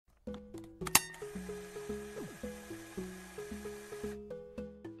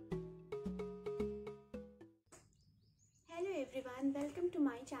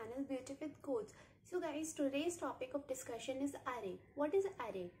channel Beauty with Codes. So guys, today's topic of discussion is array. What is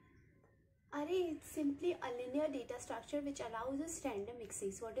array? Array is simply a linear data structure which allows us random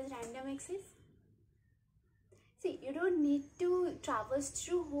access. What is random access? See, you don't need to traverse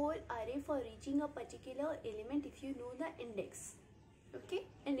through whole array for reaching a particular element if you know the index. Okay,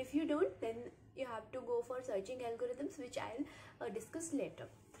 and if you don't, then you have to go for searching algorithms, which I'll discuss later.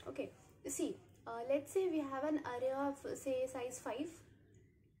 Okay, see, let's say we have an array of say size 5.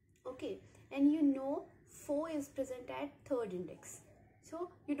 Okay, and you know 4 is present at third index, so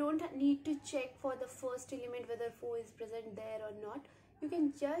you don't need to check for the first element whether 4 is present there or not. You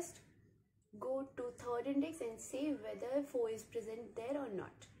can just go to third index and say whether 4 is present there or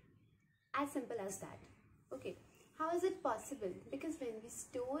not. As simple as that. Okay, how is it possible? Because when we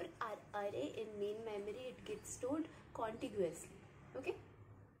store our array in main memory, it gets stored contiguously. Okay,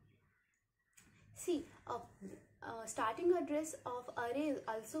 see, starting address of array is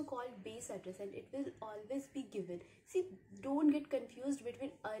also called base address, and it will always be given. See, don't get confused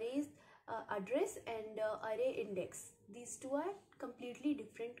between arrays address and array index. These two are completely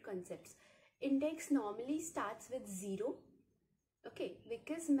different concepts. Index normally starts with 0, okay,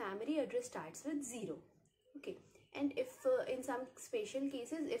 because memory address starts with 0. Okay, and if in some special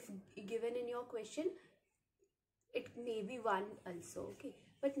cases, if given in your question, it may be 1 also. Okay,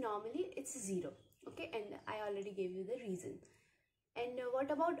 but normally it's 0. Okay, and I already gave you the reason. And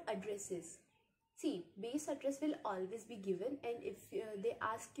what about addresses? See, base address will always be given, and if they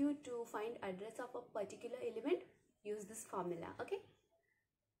ask you to find address of a particular element, use this formula. Okay,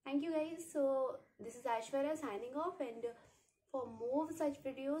 thank you guys. So this is Aishwarya signing off, and for more such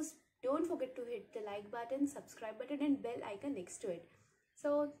videos, don't forget to hit the like button, subscribe button and bell icon next to it.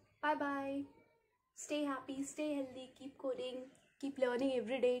 So bye bye, stay happy, stay healthy, keep coding, keep learning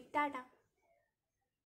every day. Tata.